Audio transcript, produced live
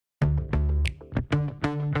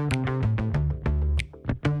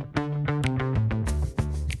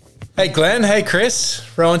Hey Glenn, hey Chris,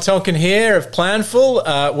 Rowan Tonkin here of Planful.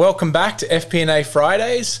 Welcome back to FP&A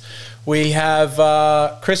Fridays. We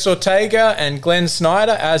have Chris Ortega and Glenn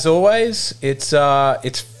Snyder as always. It's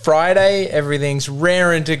Friday, everything's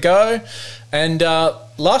raring to go. And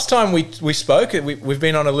last time we spoke, we've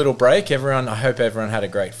been on a little break. I hope everyone had a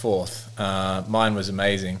great Fourth. Mine was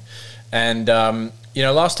amazing. And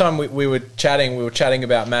last time we were chatting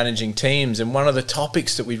about managing teams, and one of the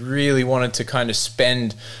topics that we really wanted to kind of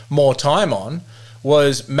spend more time on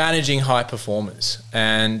was managing high performers.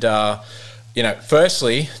 And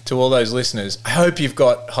firstly, to all those listeners, I hope you've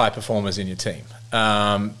got high performers in your team,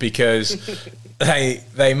 because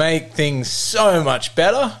they make things so much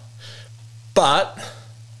better, but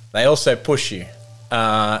they also push you.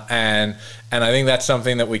 And I think that's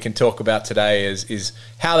something that we can talk about today is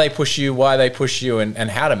how they push you, why they push you,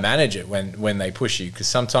 and how to manage it when they push you, because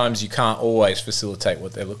sometimes you can't always facilitate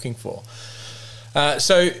what they're looking for.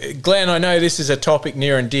 So, Glenn, I know this is a topic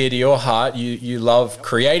near and dear to your heart. You love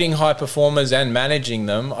creating high performers and managing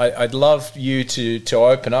them. I'd love you to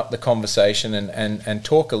open up the conversation and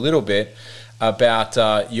talk a little bit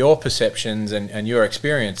about your perceptions and your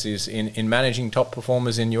experiences in managing top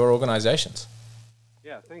performers in your organizations.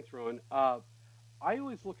 Yeah, thanks, Rowan. I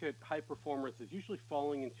always look at high performers as usually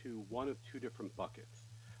falling into one of two different buckets.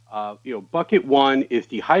 Bucket one is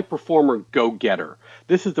the high performer go-getter.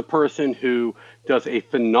 This is the person who does a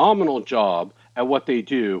phenomenal job at what they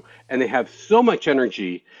do, and they have so much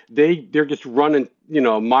energy. They're just running,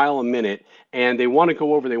 a mile a minute, and they want to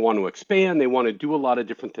go over, they want to expand, they want to do a lot of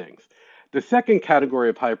different things. The second category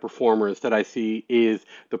of high performers that I see is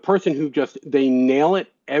the person who they nail it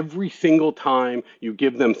every single time you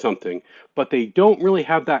give them something, but they don't really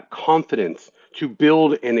have that confidence to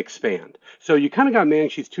build and expand. So you kind of got to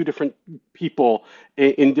manage these two different people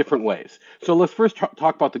in different ways. So let's first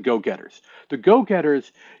talk about the go-getters. The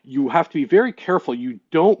go-getters, you have to be very careful. You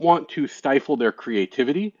don't want to stifle their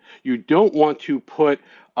creativity. You don't want to put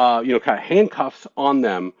kind of handcuffs on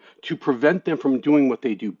them to prevent them from doing what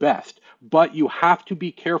they do best. But you have to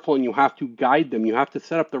be careful and you have to guide them. You have to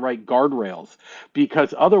set up the right guardrails,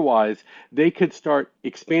 because otherwise they could start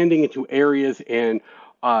expanding into areas and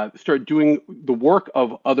start doing the work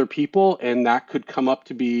of other people, and that could come up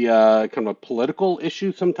to be kind of a political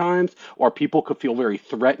issue sometimes, or people could feel very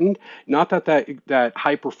threatened. Not that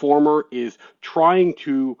high performer is trying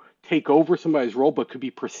to take over somebody's role, but could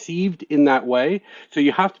be perceived in that way. So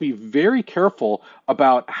you have to be very careful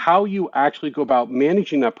about how you actually go about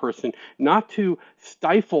managing that person, not to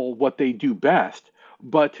stifle what they do best,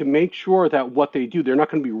 but to make sure that what they do, they're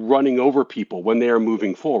not going to be running over people when they are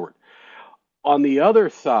moving forward. On the other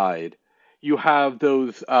side, you have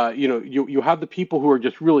those, you have the people who are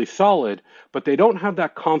just really solid, but they don't have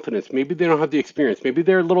that confidence. Maybe they don't have the experience. Maybe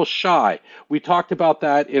they're a little shy. We talked about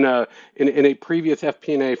that in a previous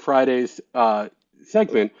FP&A Fridays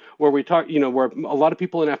segment where we talked, where a lot of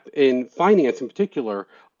people in finance in particular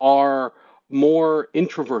are more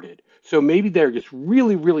introverted. So maybe they're just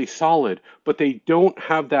really, really solid, but they don't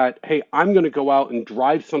have that, hey, I'm going to go out and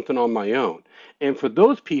drive something on my own. And for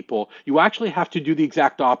those people, you actually have to do the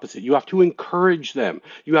exact opposite. You have to encourage them.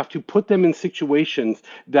 You have to put them in situations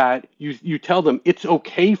that you tell them it's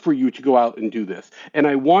okay for you to go out and do this. And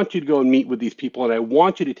I want you to go and meet with these people, and I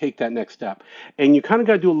want you to take that next step. And you kind of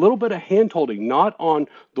got to do a little bit of hand-holding, not on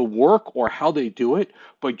the work or how they do it,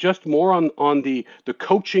 but just more on the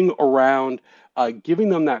coaching around giving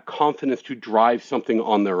them that confidence to drive something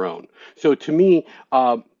on their own. So to me,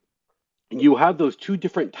 you have those two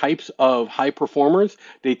different types of high performers.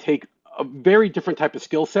 They take a very different type of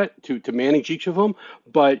skill set to manage each of them,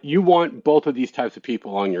 but you want both of these types of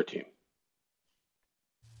people on your team.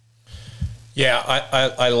 Yeah,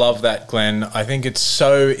 I love that, Glenn. I think it's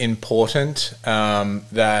so important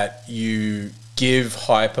that you give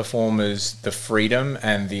high performers the freedom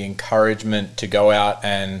and the encouragement to go out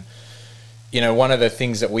and, one of the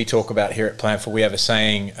things that we talk about here at Planful, we have a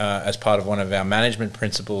saying as part of one of our management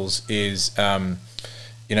principles is,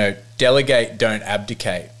 delegate, don't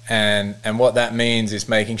abdicate. And what that means is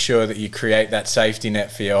making sure that you create that safety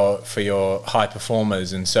net for your high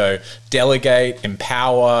performers. And so delegate,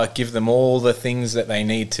 empower, give them all the things that they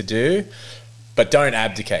need to do, but don't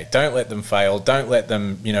abdicate. Don't let them fail. Don't let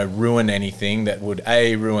them, ruin anything that would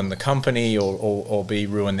A, ruin the company or B,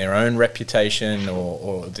 ruin their own reputation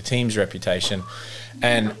or the team's reputation.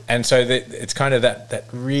 And so that it's kind of that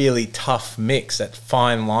really tough mix, that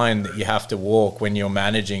fine line that you have to walk when you're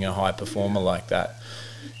managing a high performer like that.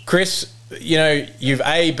 Chris, you've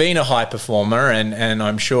been a high performer and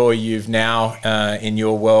I'm sure you've now in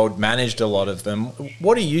your world managed a lot of them.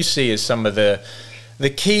 What do you see as some of the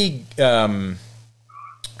key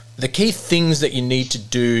the key things that you need to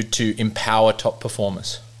do to empower top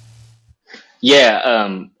performers.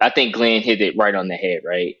 Yeah, I think Glenn hit it right on the head,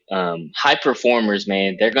 right? High performers,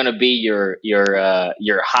 man, they're gonna be your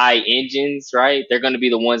high engines, right? They're gonna be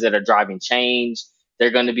the ones that are driving change.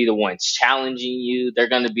 They're gonna be the ones challenging you. They're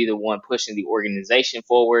gonna be the one pushing the organization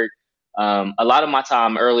forward. A lot of my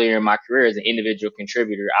time earlier in my career as an individual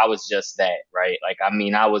contributor, I was just that, right? Like, I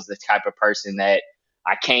mean, I was the type of person that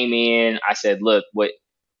I came in, I said, look,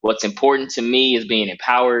 what's important to me is being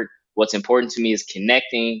empowered. What's important to me is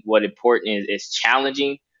connecting. What important is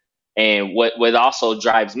challenging. And what also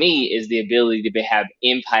drives me is the ability to have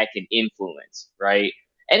impact and influence, right?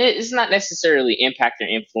 And it's not necessarily impact or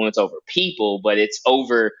influence over people, but it's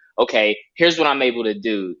over, okay, here's what I'm able to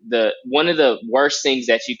do. One of the worst things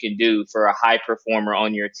that you can do for a high performer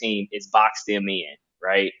on your team is box them in,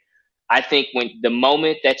 right? I think when the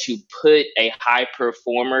moment that you put a high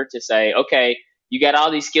performer to say, okay, you got all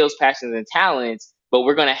these skills, passions, and talents, but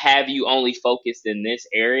we're going to have you only focused in this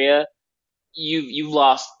area, you've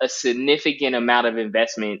lost a significant amount of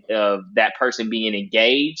investment of that person being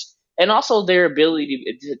engaged and also their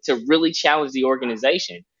ability to really challenge the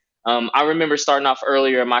organization. I remember starting off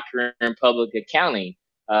earlier in my career in public accounting.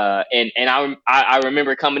 And I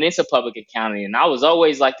remember coming into public accounting, and I was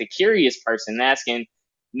always like the curious person asking,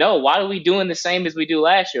 no, why are we doing the same as we do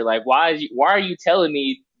last year? Like, why are you telling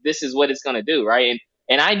me this is what it's going to do, right?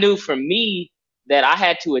 And I knew for me that I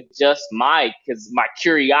had to adjust because my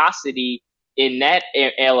curiosity in that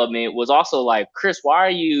element was also like, Chris, why are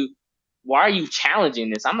you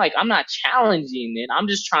challenging this? I'm like, I'm not challenging it. I'm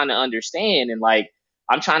just trying to understand. And like,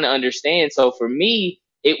 I'm trying to understand. So for me,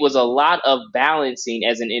 it was a lot of balancing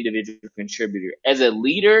as an individual contributor. As a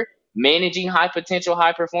leader, managing high potential,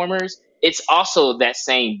 high performers, it's also that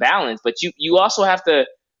same balance. But you also have to,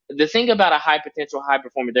 the thing about a high potential, high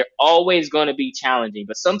performer, they're always going to be challenging.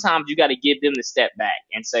 But sometimes you got to give them the step back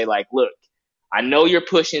and say, like, look, I know you're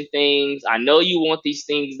pushing things. I know you want these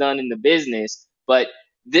things done in the business, but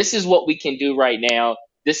this is what we can do right now.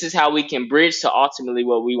 This is how we can bridge to ultimately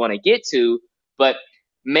what we want to get to. But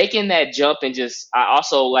making that jump and just, I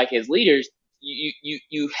also like as leaders,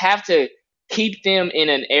 you have to keep them in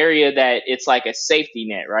an area that it's like a safety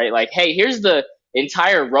net, right? Like, hey, here's the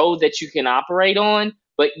entire road that you can operate on,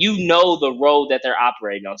 but you know the road that they're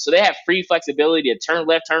operating on. So they have free flexibility to turn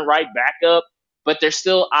left, turn right, back up, but they're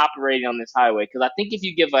still operating on this highway. Because I think if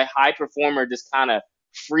you give a high performer just kind of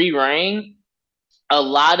free reign, a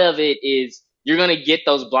lot of it is you're going to get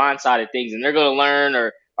those blindsided things, and they're going to learn,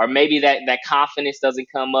 or maybe that confidence doesn't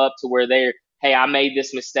come up to where they're, hey, I made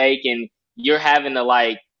this mistake, and you're having to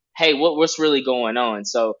like, hey, what's really going on?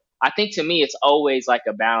 So I think to me, it's always like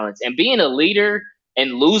a balance, and being a leader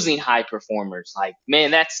and losing high performers, like,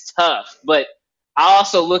 man, that's tough. But I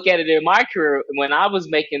also look at it in my career when I was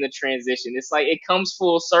making the transition. It's like it comes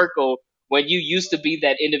full circle when you used to be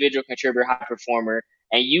that individual contributor, high performer,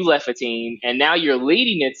 and you left a team, and now you're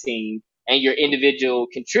leading a team, and your individual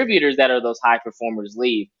contributors that are those high performers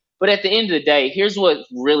leave. But at the end of the day, here's what's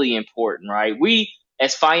really important, right? We,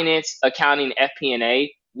 as finance, accounting,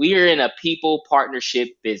 FP&A, we are in a people partnership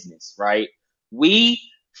business, right?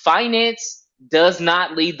 Finance does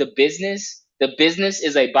not lead the business. The business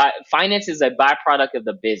is finance is a byproduct of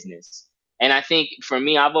the business. And I think for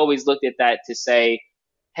me, I've always looked at that to say,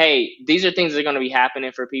 hey, these are things that are going to be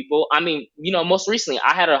happening for people. I mean, most recently,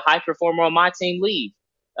 I had a high performer on my team leave.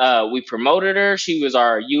 We promoted her. She was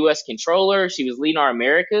our U.S. controller. She was leading our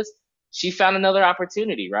Americas. She found another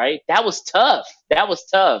opportunity, right? That was tough. That was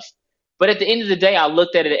tough. But at the end of the day, I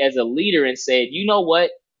looked at it as a leader and said, you know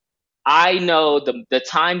what? I know the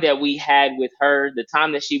time that we had with her, the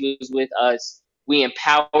time that she was with us, we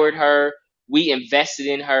empowered her, we invested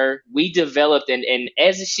in her, we developed, and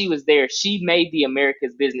as she was there, she made the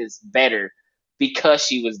America's business better because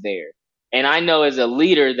she was there. And I know as a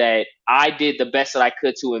leader that I did the best that I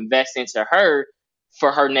could to invest into her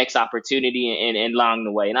for her next opportunity and along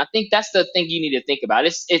the way. And I think that's the thing you need to think about.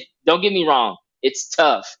 Don't get me wrong, it's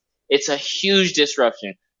tough. It's a huge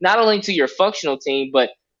disruption, not only to your functional team, but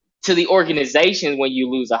to the organization when you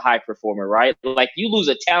lose a high performer, right? Like you lose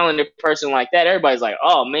a talented person like that, everybody's like,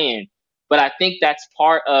 oh man. But I think that's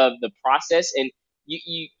part of the process. And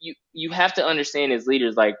you have to understand as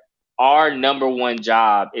leaders, like our number one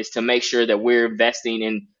job is to make sure that we're investing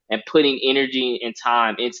in and putting energy and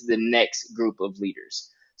time into the next group of leaders.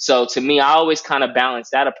 So to me, I always kind of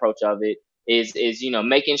balance that approach of it is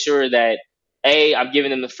making sure that A, I'm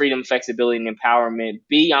giving them the freedom, flexibility, and empowerment.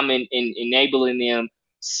 B, I'm enabling them.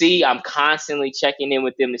 C, I'm constantly checking in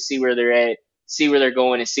with them to see where they're at, see where they're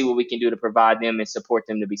going, and see what we can do to provide them and support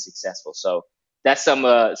them to be successful. So that's some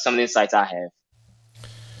of the insights I have.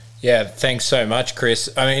 Yeah, thanks so much, Chris.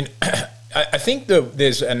 I mean, I think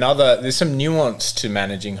there's some nuance to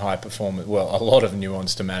managing high performers. Well, a lot of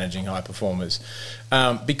nuance to managing high performers,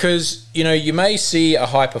 because you may see a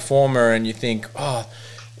high performer and you think, oh,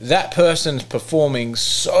 that person's performing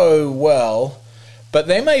so well, but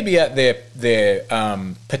they may be at their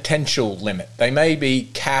potential limit. They may be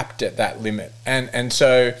capped at that limit, and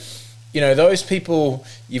so those people,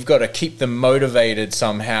 you've got to keep them motivated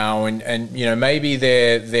somehow, and maybe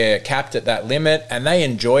they're capped at that limit and they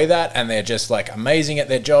enjoy that and they're just like amazing at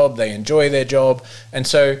their job, they enjoy their job. And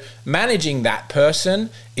so managing that person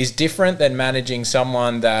is different than managing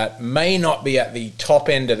someone that may not be at the top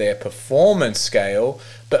end of their performance scale,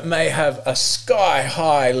 but may have a sky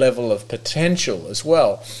high level of potential as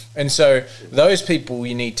well. And so those people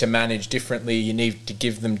you need to manage differently. You need to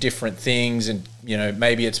give them different things, and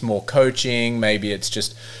maybe it's more coaching, maybe it's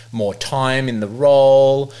just more time in the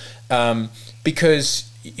role, because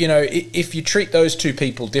if you treat those two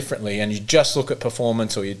people differently and you just look at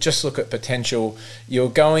performance or you just look at potential, you're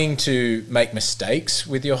going to make mistakes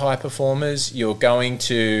with your high performers. You're going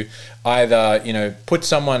to either put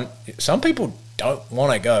some people don't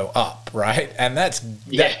want to go up, right? And that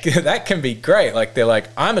can be great. Like they're like,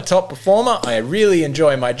 I'm a top performer, I really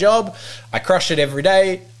enjoy my job, I crush it every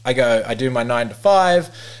day, I do my 9 to 5,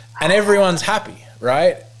 and everyone's happy,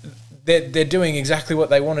 right? They're doing exactly what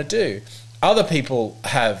they want to do. Other people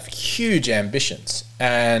have huge ambitions,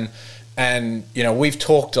 and we've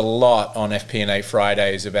talked a lot on FP&A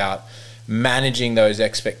Fridays about managing those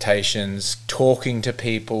expectations, talking to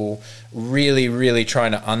people, really, really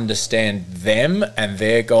trying to understand them and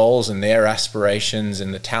their goals and their aspirations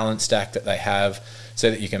and the talent stack that they have so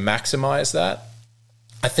that you can maximize that.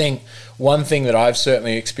 I think one thing that I've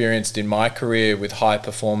certainly experienced in my career with high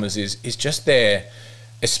performers is just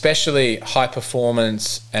especially high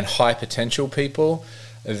performance and high potential people,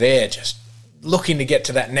 they're just looking to get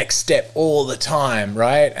to that next step all the time,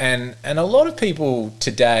 right? And a lot of people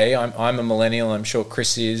today, I'm a millennial, I'm sure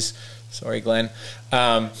Chris is, sorry Glenn,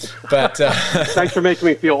 but thanks for making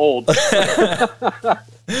me feel old.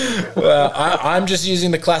 Well, I'm just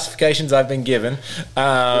using the classifications I've been given,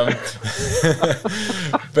 but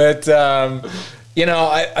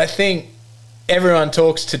I think everyone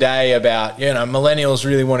talks today about, millennials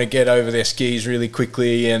really want to get over their skis really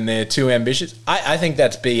quickly and they're too ambitious. I think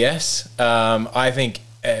that's BS. I think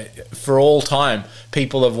for all time,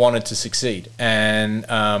 people have wanted to succeed, and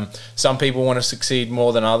some people want to succeed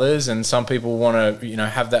more than others, and some people want to,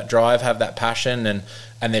 have that drive, have that passion,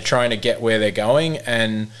 and they're trying to get where they're going.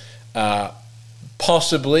 And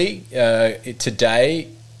possibly today,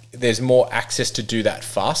 there's more access to do that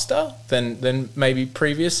faster than maybe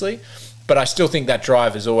previously. But I still think that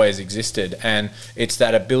drive has always existed, and it's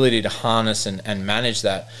that ability to harness and manage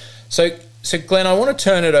that. So Glenn, I want to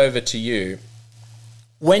turn it over to you.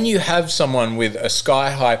 When you have someone with a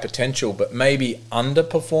sky-high potential but maybe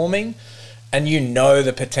underperforming, and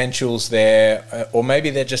the potential's there, or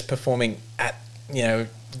maybe they're just performing at,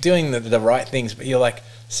 doing the right things, but you're like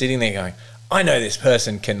sitting there going, I know this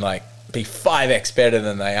person can be 5x better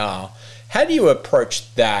than they are. How do you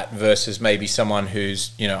approach that versus maybe someone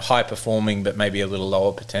who's, high performing but maybe a little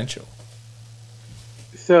lower potential?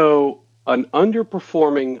 So an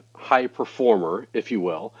underperforming high performer, if you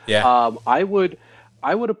will, I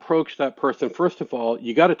would approach that person. First of all,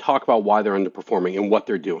 you got to talk about why they're underperforming and what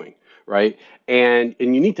they're doing, right? And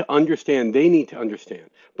you need to understand, they need to understand,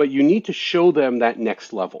 but you need to show them that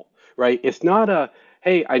next level, right? It's not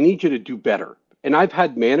hey, I need you to do better. And I've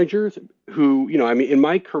had managers who, in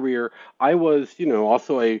my career, I was,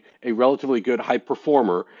 also a relatively good high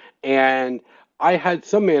performer. And I had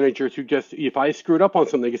some managers who just, if I screwed up on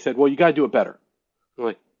something, they said, well, you got to do it better. I'm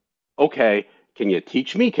like, okay, can you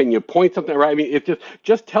teach me? Can you point something right? It's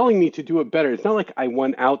just telling me to do it better. It's not like I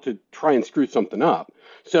went out to try and screw something up.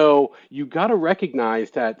 So you got to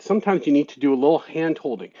recognize that sometimes you need to do a little hand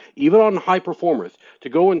holding, even on high performers, to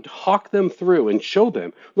go and talk them through and show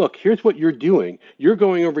them, look, here's what you're doing. You're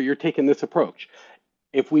taking this approach.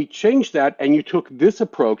 If we change that and you took this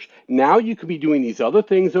approach, now you could be doing these other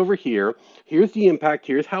things over here. Here's the impact.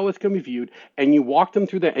 Here's how it's going to be viewed. And you walk them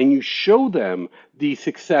through that and you show them the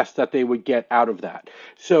success that they would get out of that.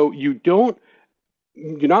 So you're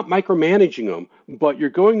not micromanaging them, but you're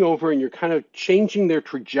going over and you're kind of changing their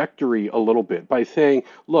trajectory a little bit by saying,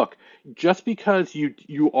 look, just because you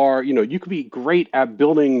could be great at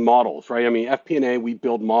building models, right? FP&A, we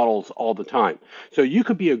build models all the time. So you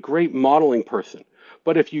could be a great modeling person.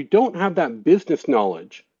 But if you don't have that business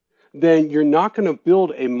knowledge, then you're not going to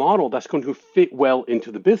build a model that's going to fit well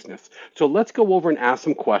into the business. So let's go over and ask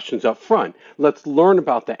some questions up front. Let's learn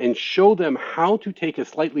about that and show them how to take a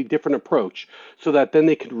slightly different approach so that then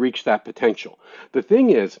they can reach that potential. The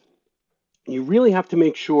thing is, you really have to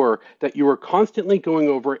make sure that you are constantly going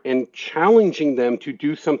over and challenging them to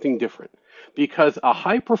do something different, because a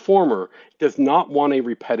high performer does not want a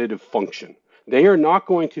repetitive function. They are not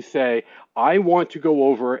going to say, I want to go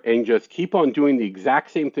over and just keep on doing the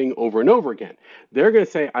exact same thing over and over again. They're going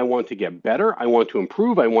to say, I want to get better, I want to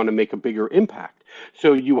improve, I want to make a bigger impact.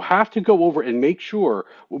 So you have to go over and make sure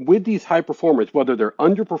with these high performers, whether they're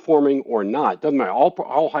underperforming or not, doesn't matter,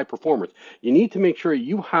 all high performers, you need to make sure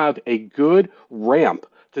you have a good ramp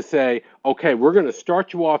to say, okay, we're going to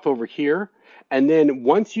start you off over here. And then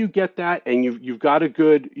once you get that and you've got a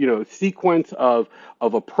good, sequence of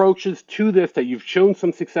approaches to this, that you've shown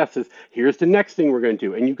some successes, here's the next thing we're going to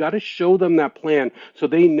do. And you've got to show them that plan so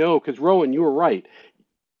they know, because Rowan, you were right.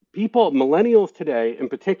 People, millennials today in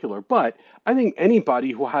particular, but I think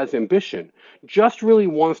anybody who has ambition just really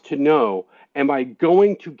wants to know, am I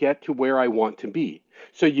going to get to where I want to be?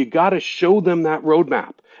 So you got to show them that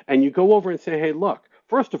roadmap. And you go over and say, hey, look,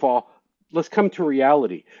 first of all, let's come to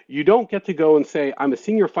reality. You don't get to go and say, I'm a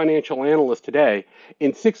senior financial analyst today.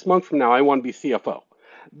 In 6 months from now, I want to be CFO.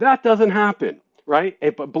 That doesn't happen, right?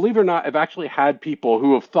 But believe it or not, I've actually had people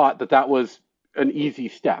who have thought that that was an easy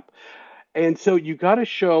step. And so you got to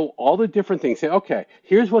show all the different things. Say, okay,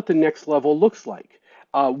 here's what the next level looks like.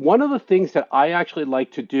 One of the things that I actually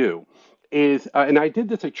like to do is, and I did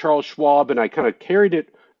this at Charles Schwab, and I kind of carried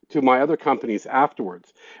it to my other companies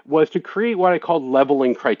afterwards, was to create what I called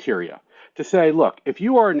leveling criteria. To say, look, if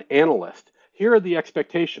you are an analyst, here are the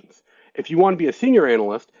expectations. If you want to be a senior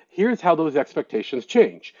analyst, here's how those expectations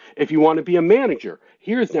change. If you want to be a manager,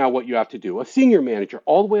 here's now what you have to do. A senior manager,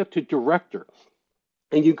 all the way up to director.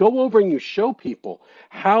 And you go over and you show people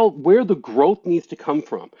where the growth needs to come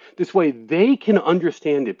from. This way they can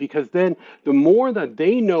understand it, because then the more that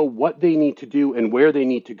they know what they need to do and where they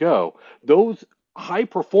need to go, those high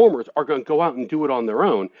performers are going to go out and do it on their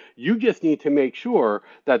own. You just need to make sure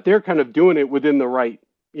that they're kind of doing it within the right,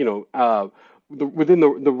 within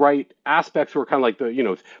the right aspects, or kind of like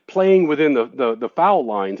playing within the foul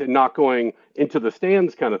lines and not going into the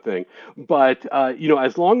stands kind of thing. But,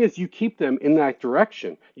 as long as you keep them in that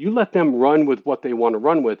direction, you let them run with what they want to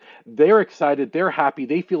run with, they're excited, they're happy,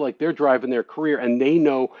 they feel like they're driving their career, and they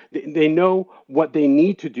know what they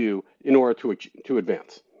need to do in order to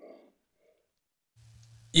advance.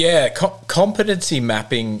 Yeah, competency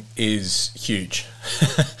mapping is huge,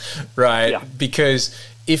 right? Yeah. Because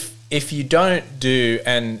if you don't do,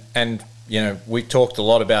 and we talked a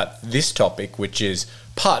lot about this topic, which is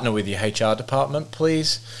partner with your HR department,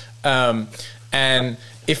 please. And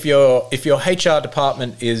if your HR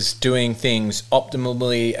department is doing things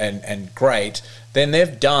optimally and great, then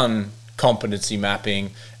they've done competency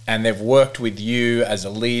mapping, and they've worked with you as a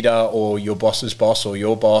leader or your boss's boss or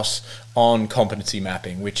your boss on competency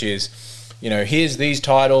mapping, which is, here's these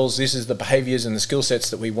titles, this is the behaviors and the skill sets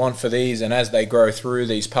that we want for these, and as they grow through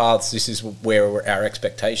these paths, this is where our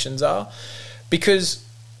expectations are. Because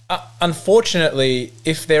unfortunately,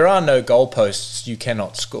 if there are no goalposts, you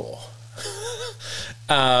cannot score.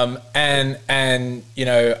 And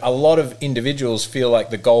a lot of individuals feel like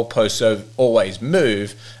the goalposts always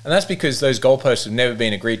move, and that's because those goalposts have never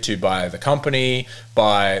been agreed to by the company,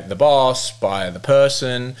 by the boss, by the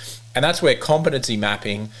person. And that's where competency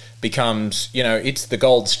mapping becomes, it's the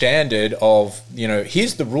gold standard of,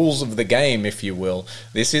 here's the rules of the game, if you will.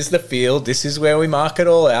 This is the field. This is where we mark it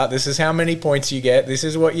all out. This is how many points you get. This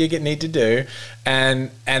is what you need to do.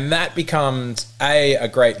 And that becomes a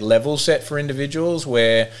great level set for individuals,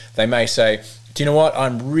 where they may say, do you know what?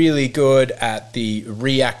 I'm really good at the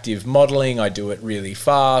reactive modeling. I do it really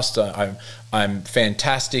fast. I'm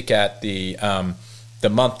fantastic at the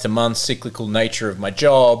month-to-month cyclical nature of my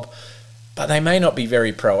job, but they may not be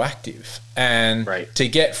very proactive. And right. To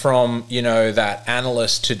get from, that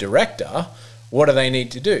analyst to director, what do they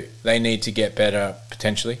need to do? They need to get better,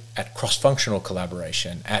 potentially, at cross-functional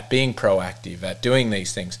collaboration, at being proactive, at doing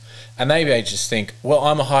these things. And they may just think, well,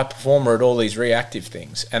 I'm a high performer at all these reactive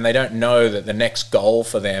things. And they don't know that the next goal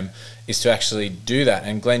for them is to actually do that.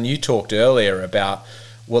 And Glenn, you talked earlier about,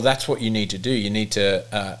 well, that's what you need to do. You need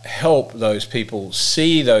to help those people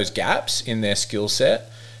see those gaps in their skill set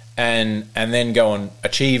and then go and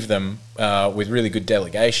achieve them with really good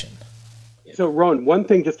delegation. So, Ron, one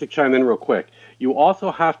thing just to chime in real quick. you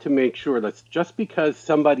also have to make sure that just because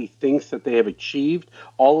somebody thinks that they have achieved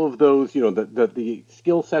all of those, the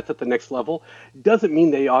skill sets at the next level, doesn't mean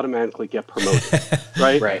they automatically get promoted,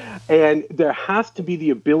 right? Right. And there has to be the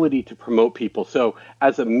ability to promote people. So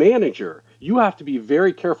as a manager, you have to be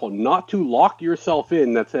very careful not to lock yourself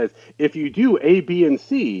in that says, if you do A, B, and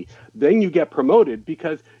C, then you get promoted,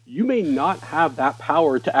 because you may not have that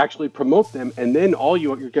power to actually promote them. And then all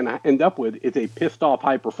you're going to end up with is a pissed off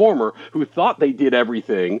high performer who thought they did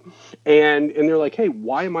everything. And they're like, hey,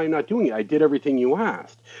 why am I not doing it? I did everything you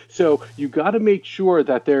asked. So you got to make sure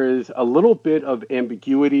that there is a little bit of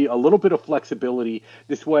ambiguity, a little bit of flexibility.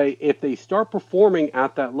 This way, if they start performing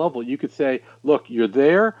at that level, you could say, look, you're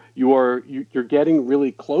there, you're getting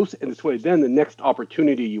really close. And this way, then the next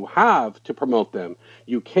opportunity you have to promote them,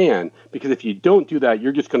 you can. Because if you don't do that,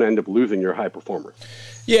 you're just going to end up losing your high performers.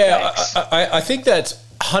 Yeah, I think that's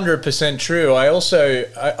 100% true. I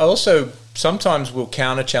also sometimes will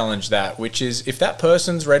counter challenge that, which is if that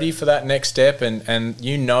person's ready for that next step and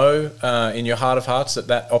in your heart of hearts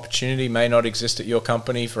that opportunity may not exist at your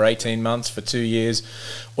company for 18 months, for 2 years,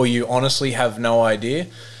 or you honestly have no idea.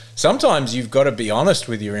 Sometimes you've got to be honest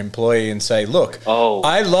with your employee and say, look,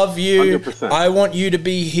 I love you. 100%. I want you to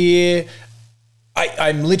be here.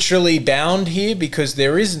 I'm literally bound here because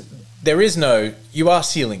there is no, you are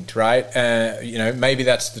ceilinged, right? Maybe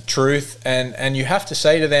that's the truth. And you have to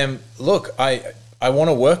say to them, look, I want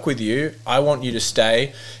to work with you. I want you to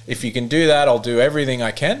stay. If you can do that, I'll do everything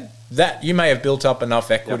I can. That you may have built up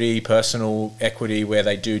enough equity, personal equity, where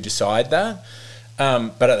they do decide that.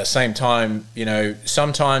 But at the same time,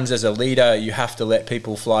 sometimes as a leader, you have to let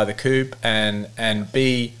people fly the coop and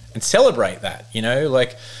celebrate that,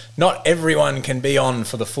 like not everyone can be on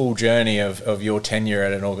for the full journey of your tenure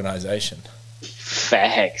at an organization.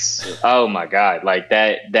 Facts. Oh my God. Like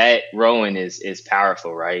that Rowan is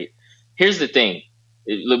powerful, right? Here's the thing.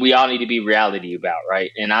 We all need to be reality about,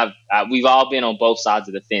 right? And we've all been on both sides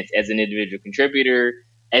of the fence as an individual contributor,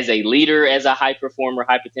 as a leader, as a high performer,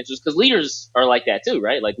 high potentials, because leaders are like that too,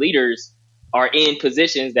 right? Like leaders are in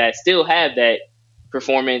positions that still have that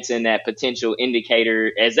performance and that potential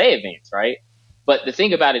indicator as they advance, right? But the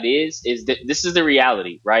thing about it is that this is the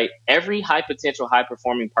reality, right? Every high potential, high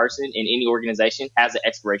performing person in any organization has an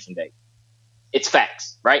expiration date. It's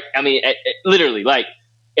facts, right? I mean, literally, like,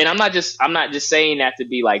 and I'm not just saying that to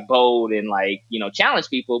be like bold and like, challenge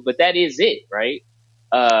people, but that is it, right?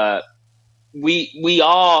 We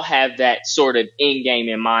all have that sort of end game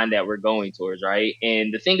in mind that we're going towards, right?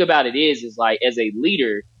 And the thing about it is like, as a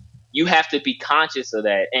leader, you have to be conscious of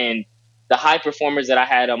that. And the high performers that I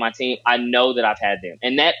had on my team, I know that I've had them.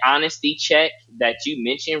 And that honesty check that you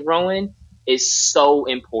mentioned, Rowan, is so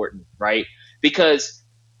important, right? Because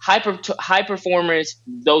high performers,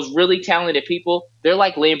 those really talented people, they're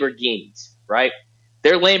like Lamborghinis, right?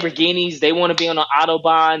 They're Lamborghinis. They want to be on an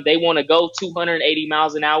Autobahn. They want to go 280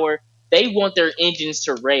 miles an hour. They want their engines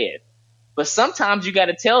to rev. But sometimes you got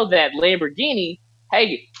to tell that Lamborghini,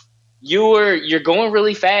 hey, you're going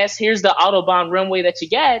really fast. Here's the Autobahn runway that you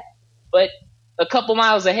got. But a couple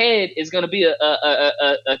miles ahead is going to be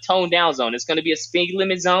a toned down zone. It's going to be a speed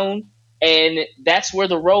limit zone. And that's where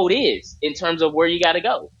the road is in terms of where you got to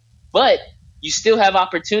go. But you still have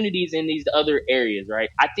opportunities in these other areas, right?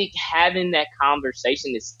 I think having that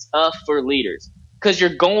conversation is tough for leaders because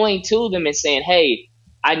you're going to them and saying, hey,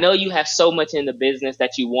 I know you have so much in the business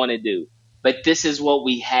that you want to do, but this is what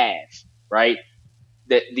we have, right?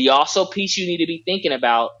 The also piece you need to be thinking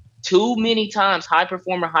about, too many times high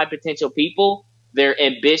performer, high potential people, their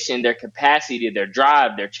ambition, their capacity, their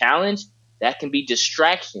drive, their challenge, that can be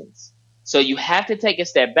distractions. So you have to take a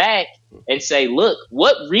step back and say, look,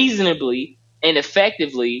 what reasonably and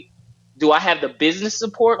effectively do I have the business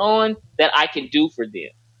support on that I can do for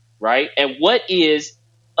them, right? And what is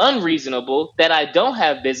unreasonable that I don't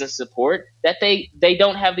have business support that they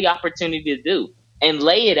don't have the opportunity to do, and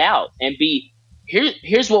lay it out and be,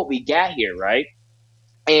 here's what we got here, right?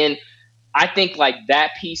 And I think like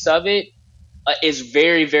that piece of it is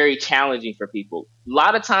very, very challenging for people. A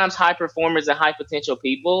lot of times high performers and high potential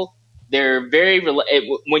people, they're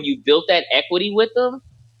when you built that equity with them,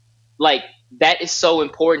 like that is so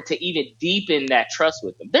important to even deepen that trust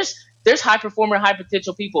with them. There's high performer, high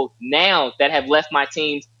potential people now that have left my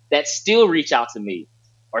teams that still reach out to me.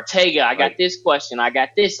 Ortega, I got this question. I got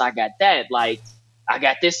this. I got that. Like, I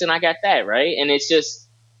got this and I got that, right? And it's just,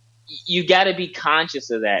 you got to be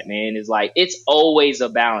conscious of that, man. It's like, it's always a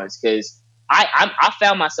balance, because I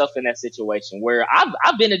found myself in that situation where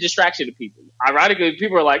I've been a distraction to people. Ironically,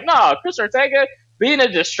 people are like, no, Chris Ortega being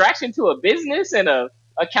a distraction to a business and a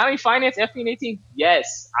accounting, finance, FP&A team.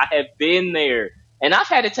 Yes, I have been there. And I've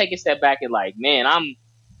had to take a step back and like, man,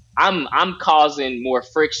 I'm causing more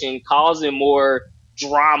friction, causing more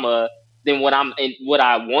drama than what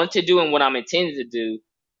I want to do and what I'm intended to do.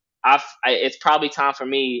 It's probably time for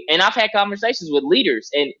me. And I've had conversations with leaders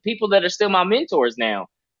and people that are still my mentors now.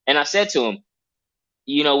 And I said to them,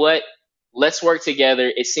 you know what? Let's work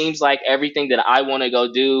together. It seems like everything that I want to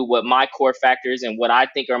go do, what my core factors and what I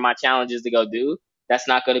think are my challenges to go do, that's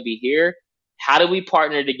not going to be here. How do we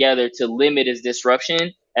partner together to limit as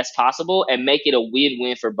disruption as possible and make it a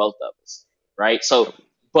win-win for both of us, right? So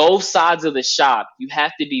both sides of the shop, you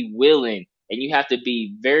have to be willing and you have to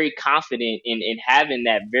be very confident in having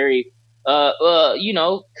that very,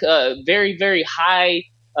 very, very high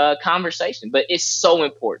conversation. But it's so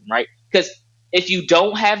important, right? Because if you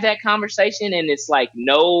don't have that conversation and it's like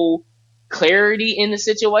no clarity in the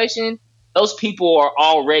situation, those people are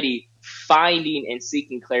already finding and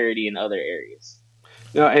seeking clarity in other areas.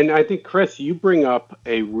 No, and I think, Chris, you bring up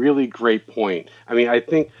a really great point. I mean, I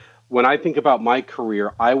think when I think about my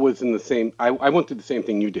career, I was in the same, I went through the same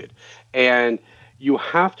thing you did. And you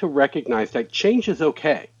have to recognize that change is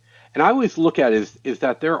okay. And I always look at it is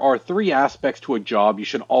that there are three aspects to a job you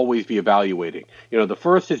should always be evaluating. You know, the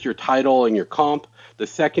first is your title and your comp. The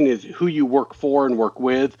second is who you work for and work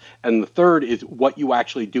with. And the third is what you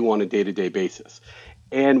actually do on a day-to-day basis.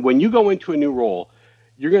 And when you go into a new role,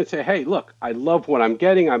 you're going to say, hey, look, I love what I'm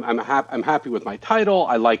getting. I'm happy with my title.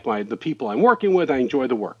 I like the people I'm working with. I enjoy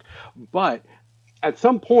the work. But at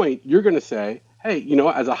some point, you're going to say, hey, you know,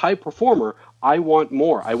 as a high performer, I want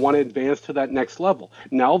more. I want to advance to that next level.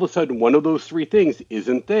 Now, all of a sudden, one of those three things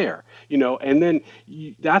isn't there, you know, and then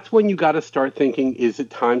that's when you got to start thinking, is it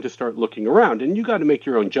time to start looking around? And you got to make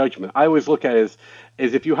your own judgment. I always look at it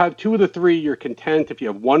as if you have two of the three, you're content. If you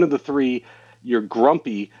have one of the three, you're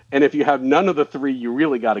grumpy. And if you have none of the three, you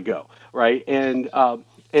really got to go, right? And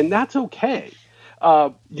that's okay.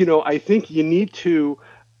 You know, I think you need to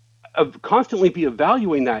constantly be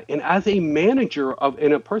evaluating that. And as a manager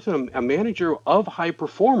a manager of high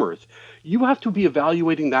performers, you have to be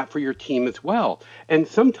evaluating that for your team as well. And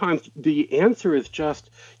sometimes the answer is just,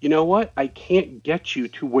 you know what, I can't get you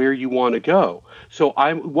to where you want to go. So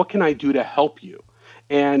what can I do to help you?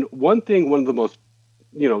 And one of the most,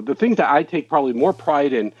 you know, the things that I take probably more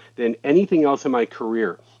pride in than anything else in my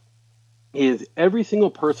career is every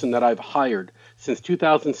single person that I've hired since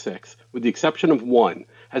 2006, with the exception of one,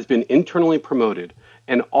 has been internally promoted,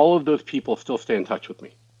 and all of those people still stay in touch with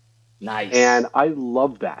me. Nice. And I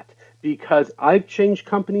love that because I've changed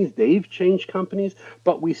companies, they've changed companies,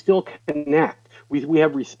 but we still connect. We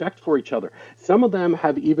have respect for each other. Some of them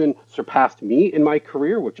have even surpassed me in my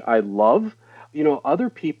career, which I love. You know, other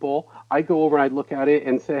people, I go over and I look at it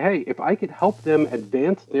and say, hey, if I could help them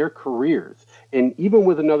advance their careers, and even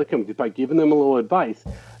with another company, by giving them a little advice,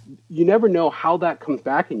 you never know how that comes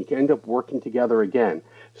back and you can end up working together again.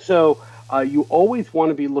 So you always want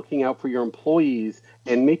to be looking out for your employees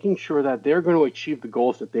and making sure that they're going to achieve the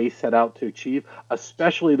goals that they set out to achieve,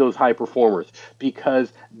 especially those high performers,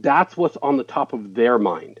 because that's what's on the top of their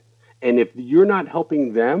mind. And if you're not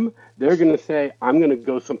helping them, they're going to say, I'm going to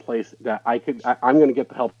go someplace that I'm going to get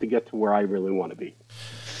the help to get to where I really want to be.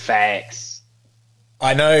 Facts.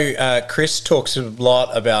 I know Chris talks a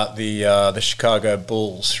lot about the Chicago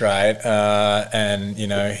Bulls, right? And, you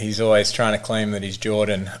know, he's always trying to claim that he's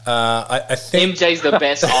Jordan. I think MJ's the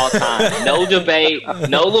best all time. No debate.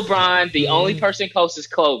 No LeBron. The only person close is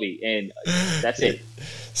Kobe. And that's it.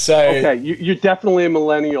 So okay, you're definitely a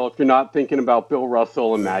millennial if you're not thinking about Bill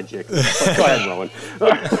Russell and Magic. Go ahead, Rowan.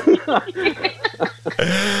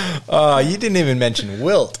 Oh, you didn't even mention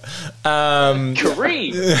Wilt.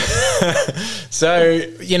 Kareem. So,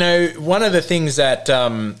 you know, one of the things that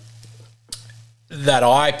that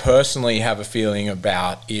I personally have a feeling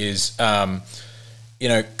about is, you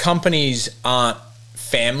know, companies aren't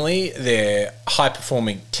family; they're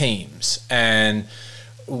high-performing teams, and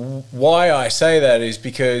why I say that is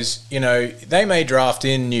because, you know, they may draft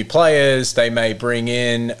in new players, they may bring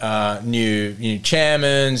in new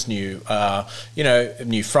chairmans, new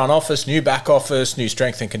front office, new back office, new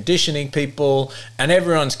strength and conditioning people, and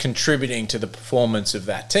everyone's contributing to the performance of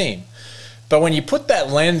that team. But when you put that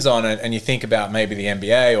lens on it and you think about maybe the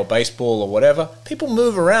NBA or baseball or whatever, people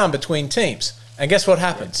move around between teams. And guess what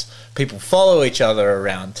happens? People follow each other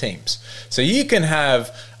around teams. So you can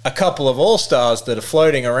have a couple of all-stars that are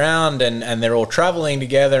floating around and they're all traveling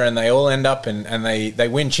together and they all end up and they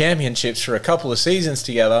win championships for a couple of seasons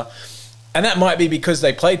together. And that might be because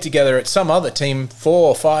they played together at some other team 4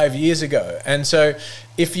 or 5 years ago. And so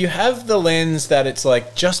if you have the lens that it's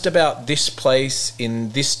like just about this place in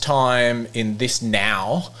this time, in this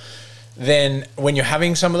now, then when you're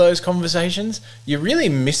having some of those conversations, you're really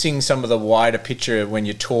missing some of the wider picture when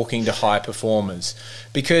you're talking to high performers.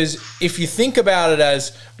 Because if you think about it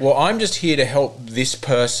as, well, I'm just here to help this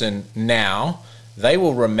person now, they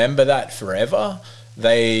will remember that forever.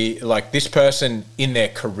 They like this person in their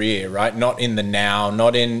career, right? Not in the now,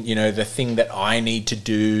 not in, the thing that I need to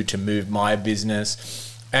do to move my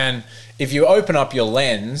business. And if you open up your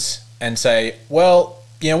lens and say, well,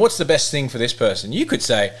 what's the best thing for this person? You could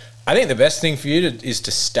say, I think the best thing for you is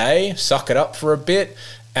to stay, suck it up for a bit.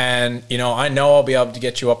 And, I know I'll be able to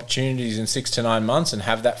get you opportunities in 6 to 9 months and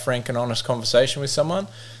have that frank and honest conversation with someone.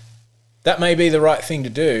 That may be the right thing to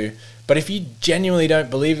do. But if you genuinely don't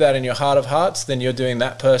believe that in your heart of hearts, then you're doing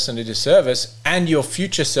that person a disservice and your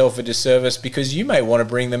future self a disservice, because you may want to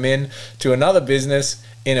bring them in to another business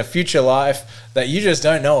in a future life that you just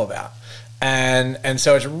don't know about. And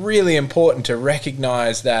so it's really important to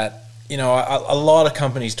recognize that, a lot of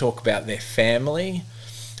companies talk about their family.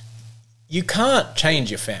 You can't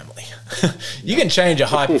change your family. You can change a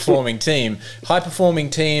high-performing team. High-performing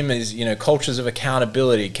team is, cultures of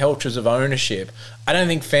accountability, cultures of ownership. I don't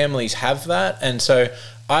think families have that. And so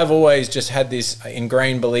I've always just had this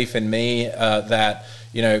ingrained belief in me that,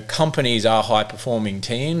 companies are high-performing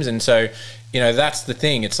teams. And so, that's the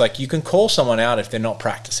thing. It's like you can call someone out if they're not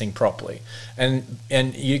practicing properly. And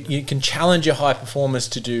you can challenge your high performers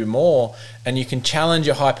to do more, and you can challenge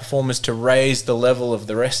your high performers to raise the level of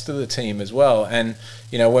the rest of the team as well. And,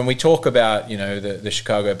 when we talk about, the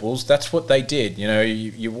Chicago Bulls, that's what they did.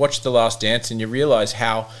 You watch The Last Dance and you realize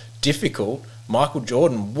how difficult Michael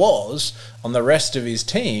Jordan was on the rest of his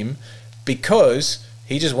team because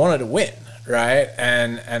he just wanted to win. Right,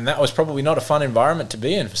 and that was probably not a fun environment to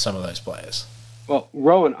be in for some of those players. Well,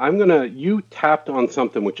 Rowan, you tapped on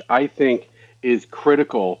something which I think is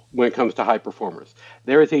critical when it comes to high performers.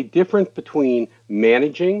 There is a difference between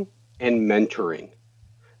managing and mentoring.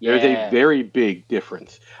 There's a very big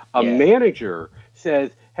difference. A manager says,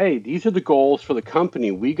 hey, these are the goals for the company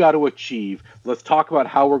we got to achieve. Let's talk about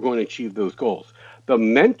how we're going to achieve those goals. The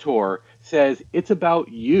mentor says, it's about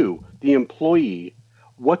you, the employee.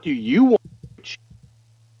 What do you want?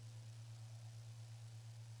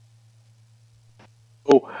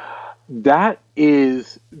 So that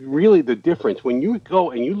is really the difference. When you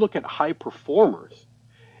go and you look at high performers,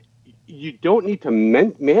 you don't need to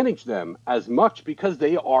manage them as much because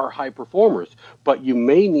they are high performers, but you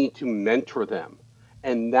may need to mentor them.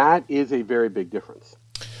 And that is a very big difference.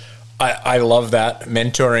 I love that,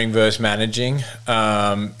 mentoring versus managing.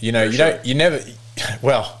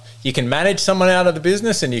 You can manage someone out of the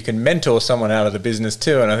business and you can mentor someone out of the business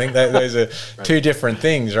too. And I think that those are two different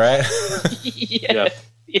things, right? Yes.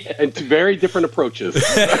 Yeah. And two very different approaches.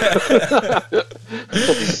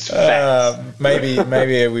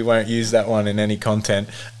 Maybe we won't use that one in any content.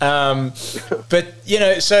 But,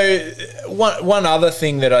 so one other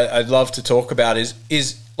thing that I'd love to talk about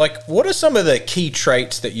is like, what are some of the key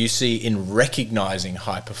traits that you see in recognizing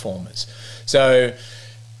high performers? So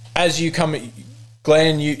as you come...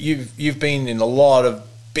 Glenn, you've been in a lot of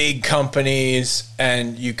big companies,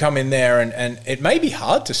 and you come in there, and it may be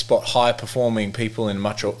hard to spot high performing people in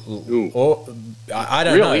much or I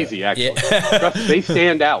don't know. Real easy, actually. Yeah. They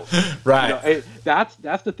stand out. Right. That's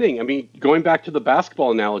the thing. I mean, going back to the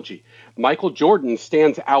basketball analogy, Michael Jordan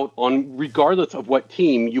stands out on regardless of what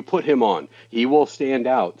team you put him on. He will stand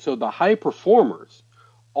out. So the high performers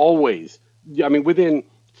always, within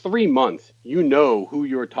 3 months, you know who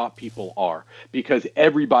your top people are because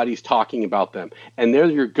everybody's talking about them. And they're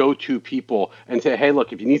your go-to people and say, hey,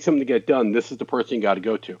 look, if you need something to get done, this is the person you got to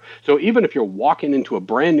go to. So even if you're walking into a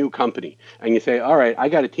brand new company and you say, all right, I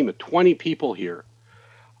got a team of 20 people here,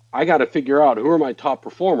 I got to figure out who are my top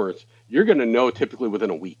performers, you're going to know typically within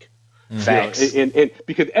a week. Facts. And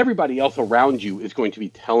because everybody else around you is going to be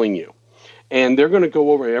telling you. And they're going to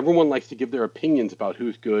go over. Everyone likes to give their opinions about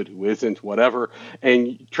who's good, who isn't, whatever.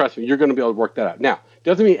 And trust me, you're going to be able to work that out. Now,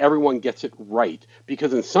 doesn't mean everyone gets it right,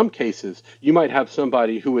 because in some cases, you might have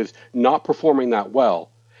somebody who is not performing that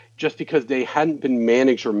well just because they hadn't been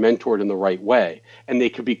managed or mentored in the right way, and they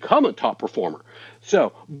could become a top performer.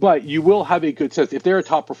 So, but you will have a good sense. If they're a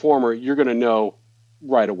top performer, you're going to know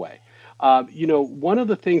right away. One of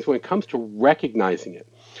the things when it comes to recognizing it,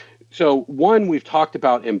 so one, we've talked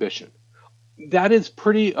about ambition. That is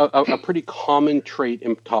a pretty common trait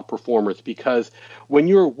in top performers, because when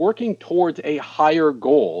you're working towards a higher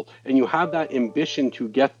goal and you have that ambition to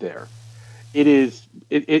get there, it's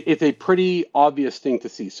a pretty obvious thing to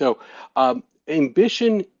see. So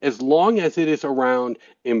ambition, as long as it is around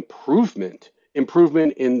improvement,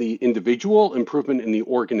 improvement in the individual, improvement in the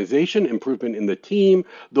organization, improvement in the team,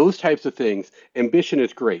 those types of things. Ambition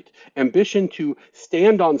is great. Ambition to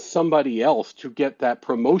stand on somebody else to get that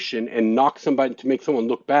promotion and knock somebody to make someone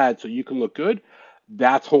look bad so you can look good,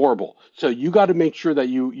 that's horrible. So you got to make sure that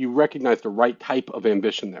you recognize the right type of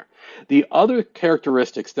ambition there. The other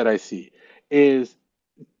characteristics that I see is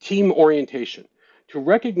team orientation. To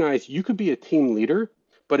recognize you could be a team leader,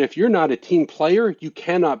 but if you're not a team player, you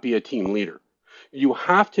cannot be a team leader. You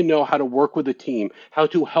have to know how to work with a team, how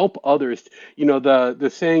to help others. You know, the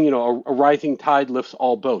saying, you know, a rising tide lifts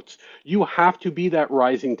all boats. You have to be that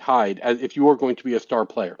rising tide as if you are going to be a star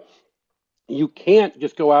player. You can't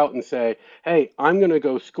just go out and say, hey, I'm going to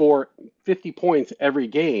go score 50 points every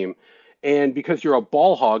game. And because you're a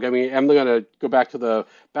ball hog, I mean, I'm going to go back to the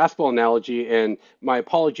basketball analogy, and my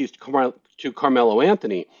apologies to Carmelo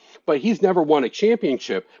Anthony, but he's never won a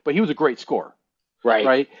championship, but he was a great scorer.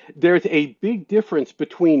 Right. There's a big difference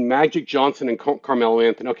between Magic Johnson and Carmelo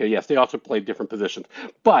Anthony. Okay, yes, they also played different positions.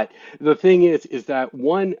 But the thing is that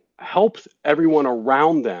one helps everyone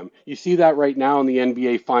around them. You see that right now in the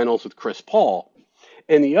NBA Finals with Chris Paul.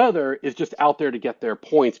 And the other is just out there to get their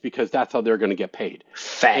points because that's how they're going to get paid.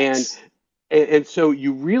 Facts. And so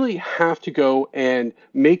you really have to go and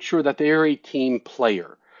make sure that they're a team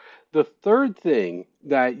player. The third thing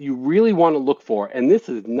that you really want to look for, and this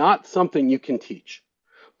is not something you can teach,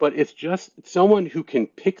 but it's just someone who can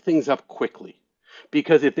pick things up quickly.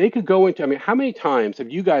 Because if they could go into, I mean, how many times have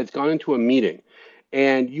you guys gone into a meeting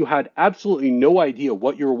and you had absolutely no idea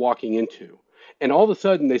what you were walking into? And all of a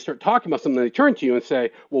sudden they start talking about something, they turn to you and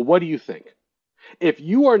say, well, what do you think? If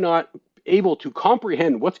you are not able to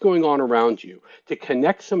comprehend what's going on around you, to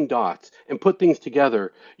connect some dots and put things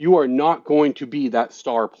together, you are not going to be that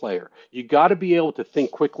star player. You got to be able to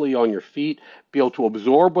think quickly on your feet, be able to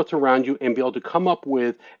absorb what's around you, and be able to come up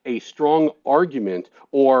with a strong argument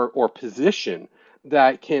or position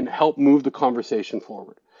that can help move the conversation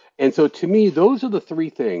forward. And so to me, those are the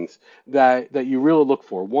three things that you really look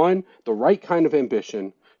for. One, the right kind of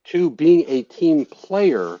ambition. Two, being a team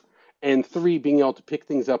player. And three, being able to pick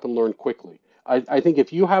things up and learn quickly. I think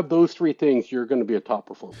if you have those three things, you're going to be a top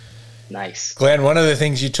performer. Nice. Glenn, one of the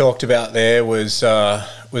things you talked about there was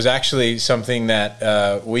actually something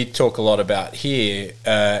that we talk a lot about here,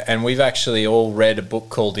 and we've actually all read a book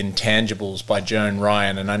called Intangibles by Joan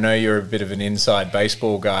Ryan, and I know you're a bit of an inside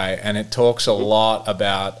baseball guy, and it talks a lot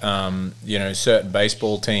about certain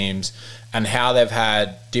baseball teams and how they've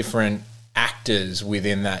had different actors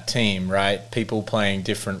within that team, right? People playing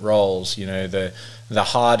different roles, the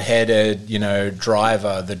hard-headed,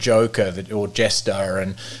 driver, the joker, or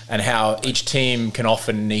jester, and how each team can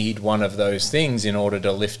often need one of those things in order to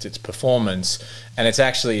lift its performance. And it's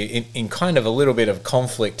actually in kind of a little bit of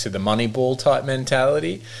conflict to the Moneyball type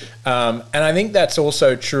mentality. And I think that's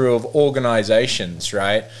also true of organizations,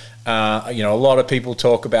 right? A lot of people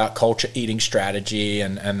talk about culture eating strategy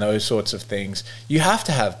and those sorts of things. You have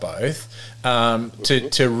to have both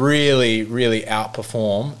to really, really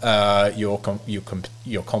outperform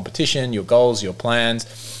your competition, your goals, your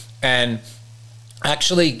plans. And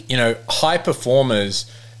actually, high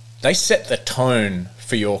performers, they set the tone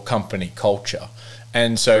for your company culture.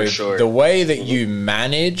 And so the way that you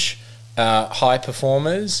manage high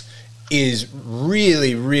performers is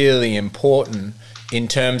really, really important in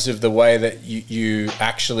terms of the way that you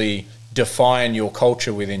actually define your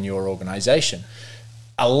culture within your organization.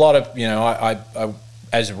 A lot of, I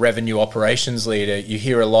as a revenue operations leader, you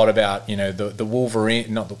hear a lot about, the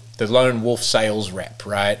Wolverine, not the lone wolf sales rep,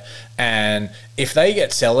 right? And if they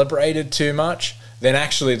get celebrated too much, then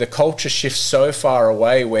actually the culture shifts so far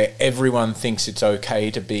away where everyone thinks it's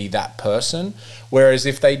okay to be that person. Whereas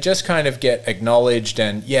if they just kind of get acknowledged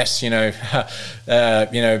and yes,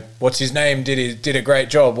 what's his name did a great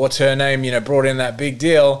job. What's her name, brought in that big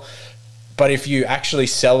deal. But if you actually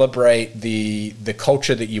celebrate the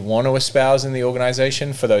culture that you want to espouse in the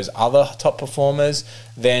organization for those other top performers,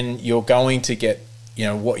 then you're going to get,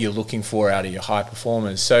 what you're looking for out of your high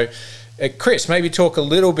performers. So Chris, maybe talk a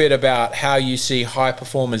little bit about how you see high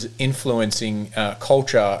performers influencing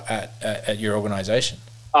culture at your organization.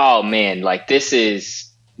 Oh man, like this is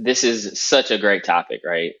such a great topic,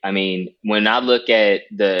 right? I mean, when I look at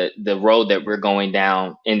the road that we're going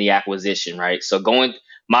down in the acquisition, right? So going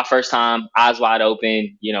my first time, eyes wide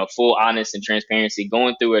open, full honest and transparency,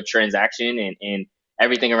 going through a transaction and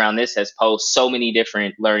everything around this has posed so many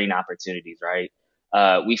different learning opportunities, right?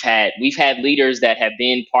 We've had leaders that have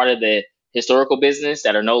been part of the historical business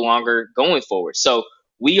that are no longer going forward. So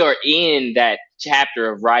we are in that chapter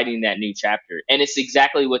of writing that new chapter. And it's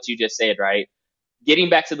exactly what you just said, right? getting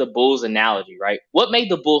back to the Bulls analogy, right? What made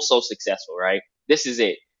the Bulls so successful, right? This is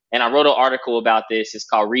it. And I wrote an article about this. It's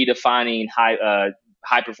called Redefining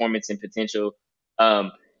High Performance and Potential.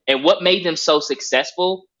 And what made them so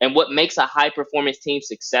successful and what makes a high performance team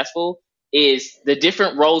successful is the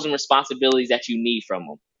different roles and responsibilities that you need from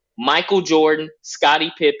them. Michael Jordan,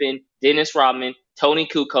 Scottie Pippen, Dennis Rodman, Tony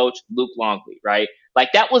Kukoc, Luke Longley, right? Like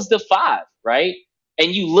that was the five, right?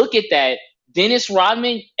 And you look at that, Dennis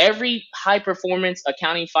Rodman, every high performance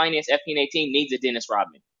accounting, finance, FP&A team needs a Dennis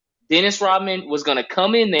Rodman. Dennis Rodman was going to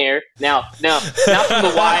come in there. Now, not from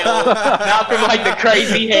the wild, not from like the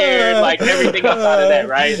crazy hair and like everything outside of that,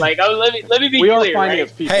 right? Like, let me be clear. We are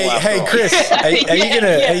finance people. Hey, Chris,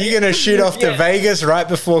 are you gonna shoot off to Vegas right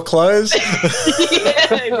before close?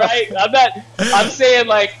 Yeah, right. I'm saying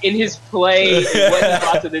like in his play and what he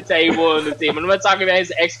brought to the table and the team. I'm not talking about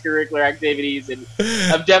his extracurricular activities, and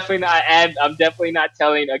I'm definitely not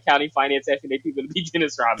telling accounting, finance, F&A people to be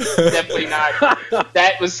Dennis Rodman. Definitely not.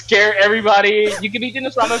 That was scary. Everybody, you can be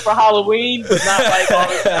Dennis Rodman for Halloween, but not like all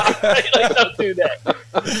the time. Like, don't do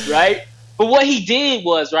that, right? But what he did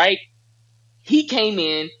was, right, he came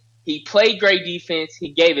in, he played great defense,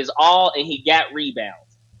 he gave his all, and he got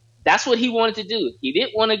rebounds. That's what he wanted to do. He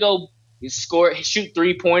didn't want to go shoot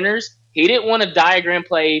 3-pointers. He didn't want to diagram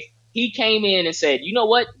plays. He came in and said, you know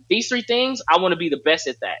what? These 3 things, I want to be the best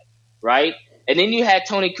at that, right? And then you had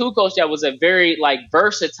Tony Kukoc that was a very like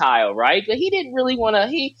versatile, right? But he didn't really want to.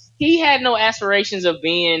 He had no aspirations of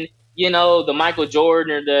being, the Michael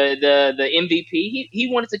Jordan or the MVP. He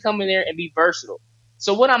wanted to come in there and be versatile.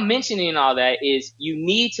 So what I'm mentioning in all that is you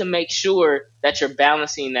need to make sure that you're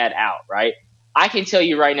balancing that out, right? I can tell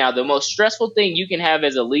you right now, the most stressful thing you can have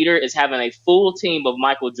as a leader is having a full team of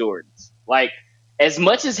Michael Jordans. Like, as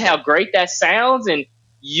much as how great that sounds, and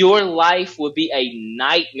your life would be a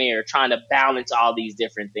nightmare trying to balance all these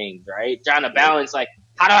different things, right? Trying to balance, like,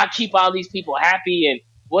 how do I keep all these people happy and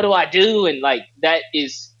what do I do? And like, that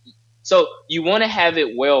is, so you want to have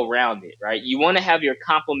it well-rounded, right? You want to have your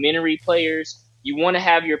complementary players. You want to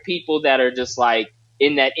have your people that are just like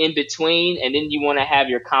in that in-between. And then you want to have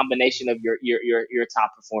your combination of your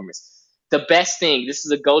top performers. The best thing, this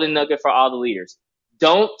is a golden nugget for all the leaders.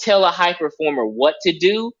 Don't tell a high performer what to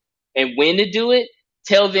do and when to do it.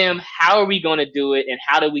 Tell them, how are we going to do it and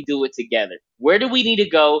how do we do it together? Where do we need to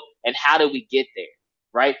go and how do we get there,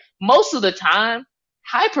 right? Most of the time,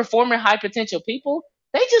 high performer, high potential people,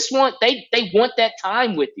 they just want, they want that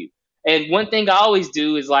time with you. And one thing I always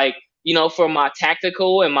do is like, for my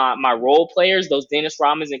tactical and my role players, those Dennis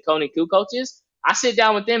Rodmans and Tony Kukocs, I sit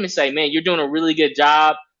down with them and say, man, you're doing a really good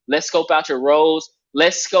job. Let's scope out your roles.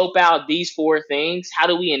 Let's scope out these 4 things. How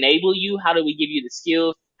do we enable you? How do we give you the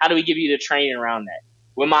skills? How do we give you the training around that?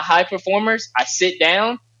 With my high performers, I sit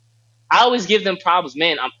down. I always give them problems.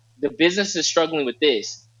 Man, the business is struggling with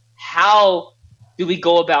this. How do we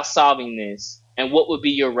go about solving this? And what would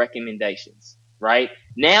be your recommendations, right?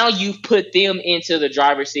 Now you've put them into the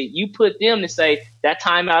driver's seat. You put them to say that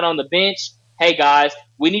timeout on the bench, hey, guys,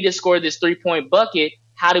 we need to score this 3-point bucket.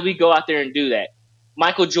 How do we go out there and do that?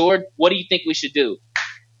 Michael Jordan, what do you think we should do?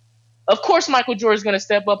 Of course, Michael Jordan is going to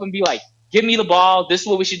step up and be like, give me the ball. This is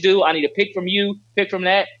what we should do. I need to pick from you, pick from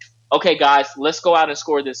that. Okay, guys, let's go out and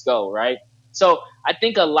score this goal, right? So I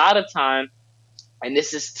think a lot of time, and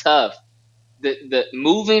this is tough, the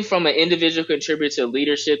moving from an individual contributor to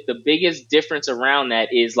leadership, the biggest difference around that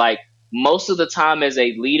is like most of the time as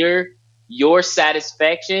a leader, your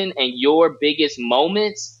satisfaction and your biggest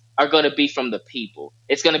moments are going to be from the people.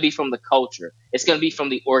 It's going to be from the culture. It's going to be from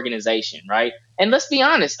the organization, right? And let's be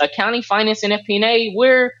honest, accounting, finance, and FP&A,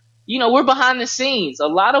 we're behind the scenes. A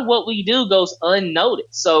lot of what we do goes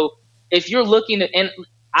unnoticed. So if you're looking at, and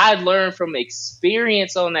I learned from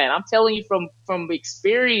experience on that. I'm telling you from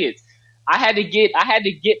experience. I had to get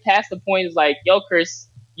past the point of like, yo, Chris,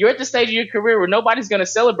 you're at the stage of your career where nobody's going to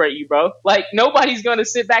celebrate you, bro. Like nobody's going to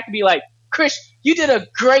sit back and be like, Chris, you did a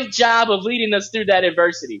great job of leading us through that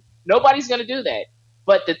adversity. Nobody's going to do that.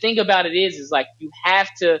 But the thing about it is like you have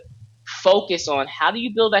to focus on how do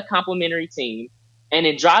you build that complementary team. And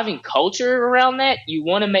in driving culture around that, you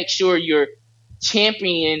want to make sure you're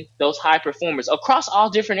championing those high performers across all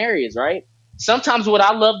different areas, right? Sometimes what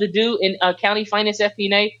I love to do in accounting, finance,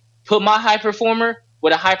 FP&A, put my high performer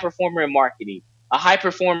with a high performer in marketing, a high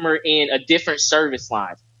performer in a different service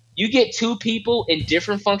line. You get 2 people in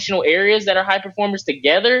different functional areas that are high performers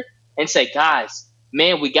together and say, guys,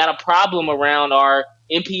 man, we got a problem around our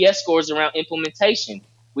NPS scores around implementation.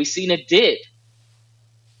 We've seen a dip.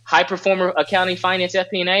 High performer accounting, finance,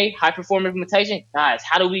 FP&A, high performer implementation. Guys,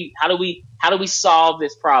 how do we solve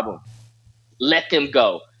this problem? Let them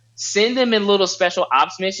go. send them in little special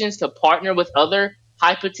ops missions to partner with other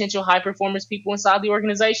high potential, high performance people inside the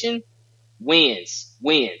organization. Wins.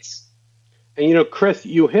 And Chris,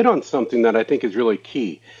 you hit on something that I think is really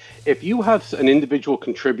key. If you have an individual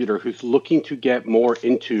contributor who's looking to get more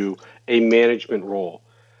into a management role,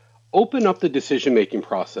 open up the decision-making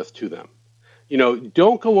process to them.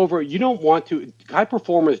 Don't go over, high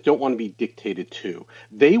performers don't want to be dictated to.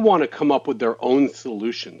 They want to come up with their own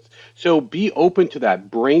solutions. So be open to that.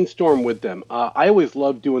 Brainstorm with them. I always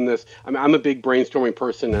love doing this. I'm a big brainstorming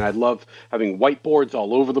person, and I love having whiteboards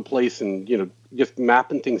all over the place and, just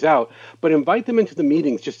mapping things out. But invite them into the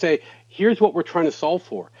meetings. Just say, here's what we're trying to solve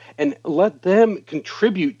for. And let them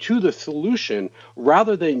contribute to the solution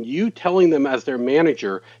rather than you telling them as their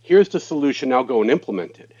manager, here's the solution, now go and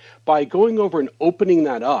implement it. By going over and opening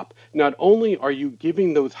that up, not only are you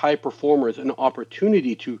giving those high performers an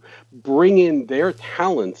opportunity to bring in their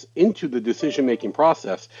talents into the decision-making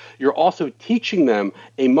process, you're also teaching them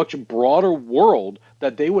a much broader world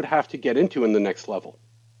that they would have to get into in the next level.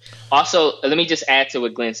 Also, let me just add to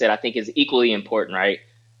what Glenn said. I think is equally important, right?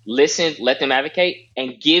 Listen, let them advocate,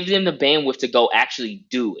 and give them the bandwidth to go actually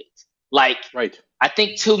do it. Right. I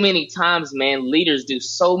think too many times, man, leaders do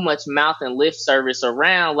so much mouth and lip service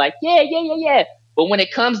around yeah. But when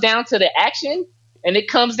it comes down to the action and it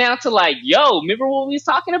comes down to yo, remember what we was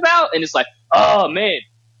talking about? And it's oh man,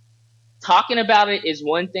 talking about it is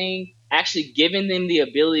one thing. Actually giving them the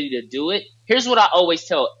ability to do it. Here's what I always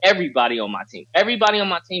tell everybody on my team. Everybody on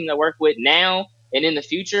my team that I work with now and in the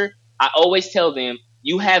future, I always tell them,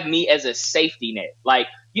 you have me as a safety net.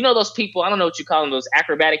 Those people, I don't know what you call them, those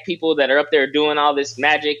acrobatic people that are up there doing all this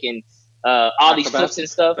magic and all these flips and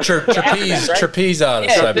stuff. Trapeze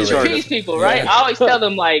artists, yeah, the trapeze people, right? Yeah. I always tell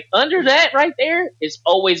them, under that right there is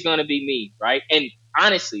always going to be me, right? And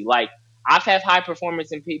honestly, I've had high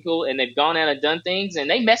performance in people, and they've gone out and done things, and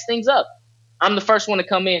they mess things up. I'm the first one to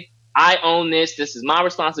come in. I own this. This is my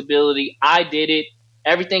responsibility. I did it.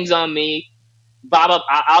 Everything's on me. Bob,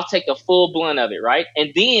 I'll take the full blunt of it, right?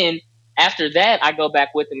 And then after that, I go back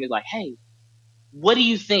with them and hey, what do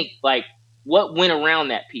you think? What went around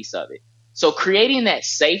that piece of it? So creating that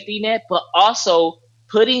safety net, but also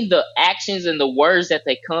putting the actions and the words that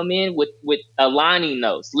they come in with aligning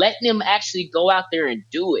those. Letting them actually go out there and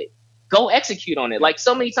do it. Go execute on it.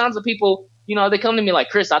 So many times the people, they come to me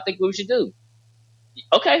Chris, I think we should do.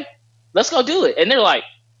 Okay, let's go do it. And they're hold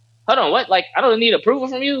on, what? I don't need approval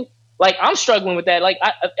from you. I'm struggling with that.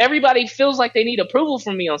 Everybody feels like they need approval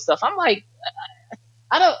from me on stuff. I'm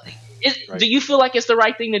I don't. Right. Do you feel like it's the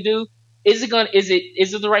right thing to do? Is it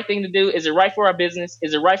the right thing to do? Is it right for our business?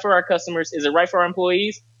 Is it right for our customers? Is it right for our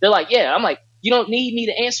employees? They're yeah. I'm you don't need me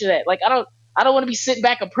to answer that. I don't want to be sitting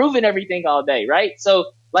back approving everything all day, right?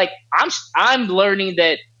 So I'm learning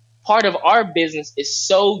that part of our business is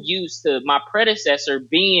so used to my predecessor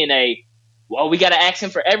being we got to ask him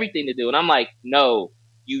for everything to do. And I'm no,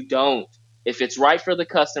 you don't. If it's right for the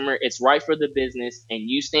customer, it's right for the business, and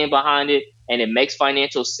you stand behind it and it makes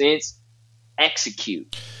financial sense,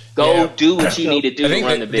 execute. Go do what you need to do to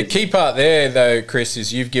run the business. The key part there, though, Chris,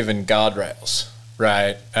 is you've given guardrails,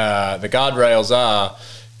 right? The guardrails are,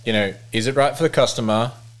 is it right for the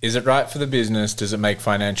customer? Is it right for the business? Does it make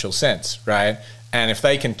financial sense, right? And if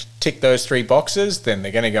they can tick those three boxes, then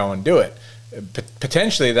they're going to go and do it.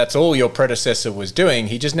 Potentially, that's all your predecessor was doing.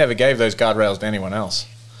 He just never gave those guardrails to anyone else.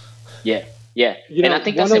 Yeah. And I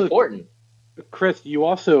think that's important. Chris, you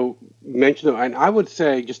also mentioned, and I would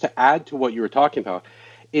say, just to add to what you were talking about,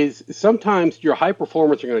 is sometimes your high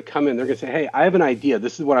performers are going to come in, they're going to say, hey, I have an idea.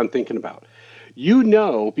 This is what I'm thinking about.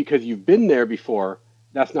 Because you've been there before,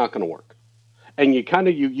 that's not going to work. And you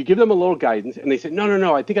you give them a little guidance, and they say,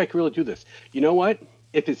 no, I think I can really do this. You know what?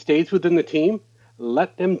 If it stays within the team,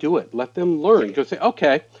 let them do it. Let them learn. Just say,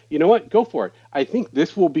 okay, you know what? Go for it. I think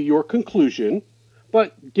this will be your conclusion,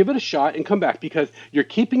 but give it a shot and come back, because you're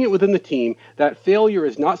keeping it within the team. That failure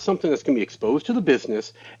is not something that's going to be exposed to the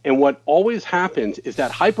business. And what always happens is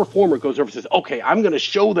that high performer goes over and says, okay, I'm going to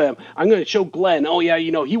show them. I'm going to show Glenn, oh, yeah,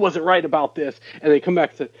 he wasn't right about this. And they come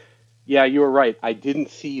back and say, yeah, you were right. I didn't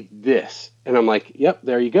see this. And I'm yep,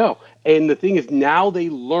 there you go. And the thing is, now they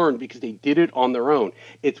learn because they did it on their own.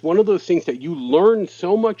 It's one of those things that you learn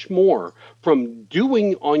so much more from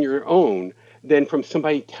doing on your own than from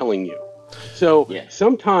somebody telling you. So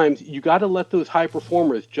sometimes you got to let those high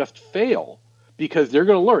performers just fail, because they're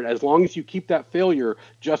going to learn. As long as you keep that failure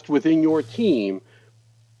just within your team,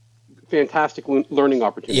 fantastic learning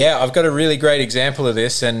opportunity. Yeah, I've got a really great example of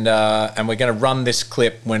this, and we're going to run this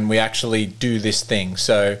clip when we actually do this thing.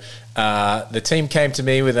 So the team came to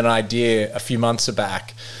me with an idea a few months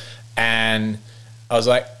back, and I was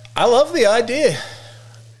I love the idea.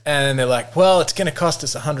 And they're like, well, it's going to cost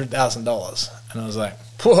us $100,000. And I was like,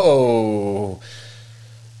 whoa,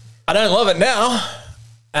 I don't love it now.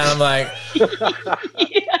 And I'm like,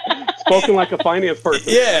 spoken like a finance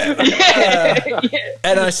person. Yeah.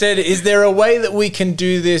 And I said, is there a way that we can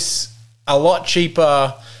do this a lot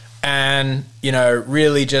cheaper and, you know,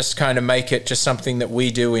 really just kind of make it just something that we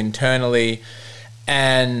do internally?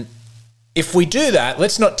 And if we do that,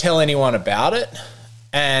 let's not tell anyone about it.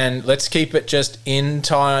 And let's keep it just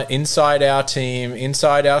inside our team,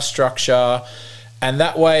 inside our structure. And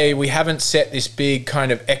that way we haven't set this big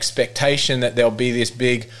kind of expectation that there'll be this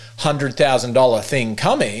big $100,000 thing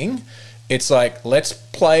coming. It's like, let's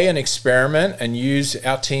play and experiment and use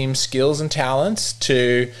our team's skills and talents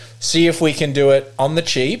to see if we can do it on the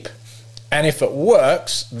cheap. And if it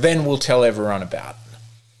works, then we'll tell everyone about it.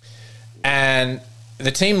 And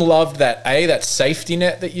the team loved that safety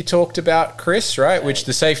net that you talked about, Chris, right? Which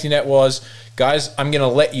the safety net was, guys, I'm going to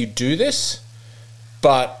let you do this,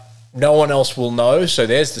 but no one else will know. So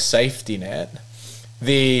there's the safety net.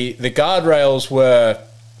 The guardrails were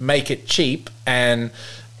make it cheap and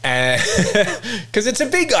because it's a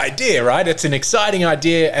big idea, right? It's an exciting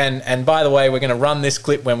idea. And by the way, we're going to run this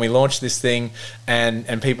clip when we launch this thing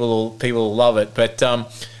and people will love it. But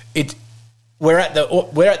we're at the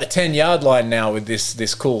 10-yard line now with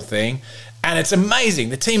this cool thing, and it's amazing.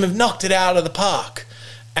 The team have knocked it out of the park,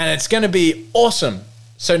 and it's going to be awesome.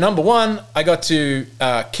 So number one, I got to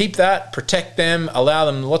keep that, protect them, allow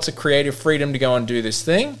them lots of creative freedom to go and do this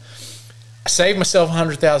thing. I saved myself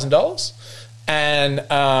 $100,000, and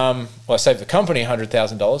I saved the company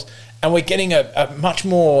 $100,000, and we're getting a much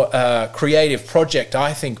more creative project,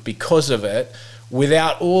 I think, because of it,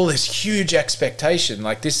 without all this huge expectation.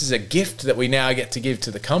 Like, this is a gift that we now get to give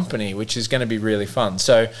to the company, which is going to be really fun.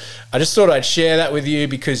 So I just thought I'd share that with you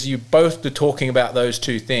because you both are talking about those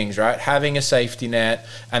two things, right? Having a safety net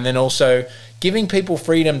and then also giving people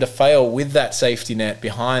freedom to fail with that safety net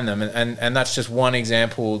behind them. And that's just one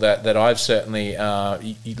example that I've certainly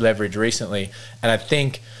leveraged recently. And I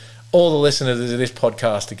think all the listeners of this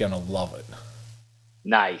podcast are going to love it.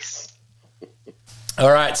 Nice.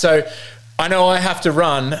 All right. So I know I have to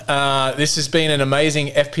run. This has been an amazing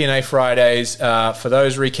FP&A Fridays. For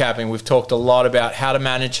those recapping, we've talked a lot about how to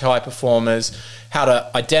manage high performers, how to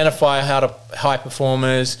identify high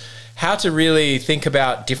performers, how to really think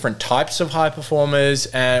about different types of high performers,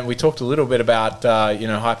 and we talked a little bit about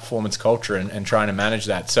high performance culture and trying to manage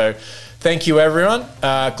that. So thank you, everyone.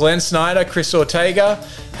 Glenn Snyder, Chris Ortega.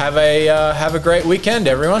 Have a great weekend,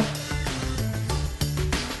 everyone.